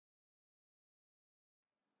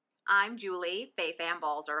I'm Julie, Fei-Fan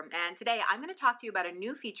Balzer, and today I'm going to talk to you about a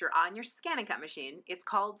new feature on your ScanNCut machine. It's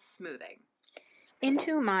called smoothing.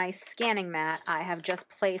 Into my scanning mat, I have just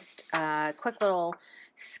placed a quick little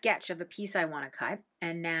sketch of a piece I want to cut,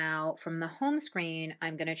 and now from the home screen,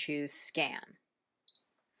 I'm going to choose Scan.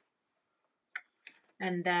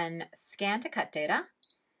 And then Scan to Cut Data.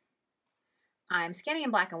 I'm scanning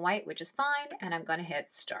in black and white, which is fine, and I'm going to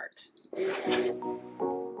hit Start.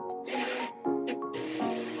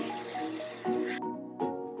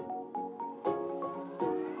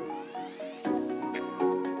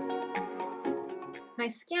 My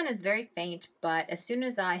scan is very faint, but as soon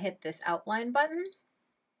as I hit this outline button,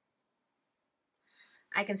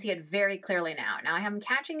 I can see it very clearly now. Now I am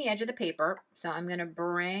catching the edge of the paper, so I'm going to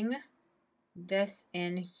bring this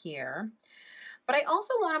in here. But I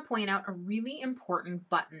also want to point out a really important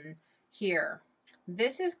button here.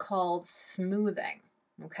 This is called smoothing,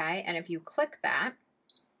 okay? And if you click that,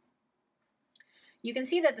 you can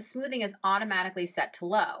see that the smoothing is automatically set to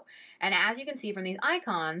low. And as you can see from these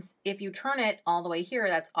icons, if you turn it all the way here,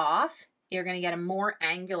 that's off, you're going to get a more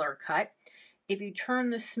angular cut. If you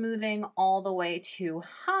turn the smoothing all the way to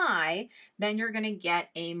high, then you're going to get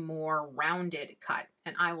a more rounded cut.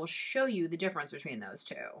 And I will show you the difference between those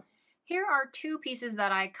two. Here are two pieces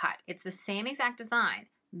that I cut. It's the same exact design.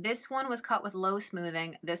 This one was cut with low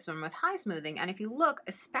smoothing, this one with high smoothing. And if you look,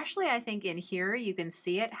 especially I think in here, you can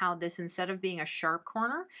see it, how this, instead of being a sharp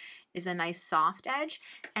corner, is a nice soft edge.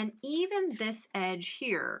 And even this edge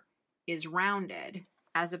here is rounded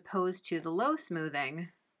as opposed to the low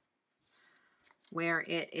smoothing where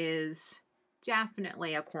it is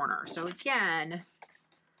definitely a corner. So again,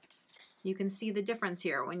 you can see the difference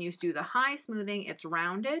here. When you do the high smoothing, it's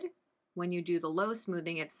rounded. When you do the low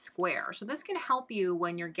smoothing, it's square. So this can help you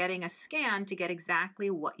when you're getting a scan to get exactly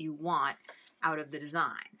what you want out of the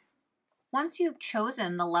design. Once you've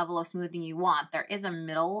chosen the level of smoothing you want, there is a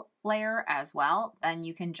middle layer as well. Then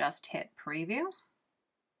you can just hit preview.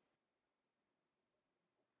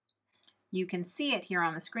 You can see it here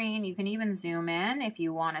on the screen. You can even zoom in if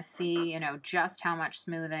you want to see, just how much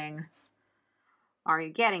smoothing are you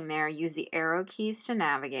getting there. Use the arrow keys to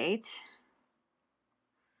navigate.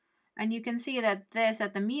 And you can see that this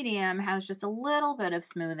at the medium has just a little bit of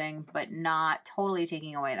smoothing, but not totally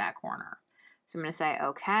taking away that corner. So I'm going to say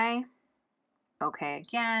okay, okay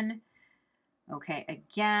again, okay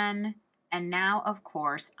again. And now, of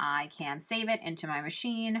course, I can save it into my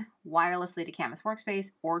machine wirelessly to Canvas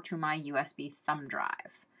Workspace or to my USB thumb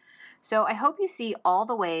drive. So I hope you see all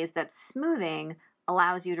the ways that smoothing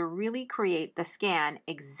allows you to really create the scan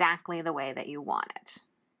exactly the way that you want it.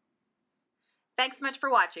 Thanks so much for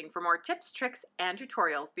watching. For more tips, tricks, and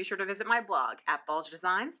tutorials, be sure to visit my blog at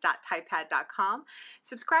balzerdesigns.typepad.com.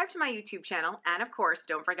 Subscribe to my YouTube channel, and of course,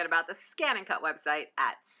 don't forget about the ScanNCut website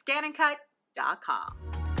at ScanNCut.com.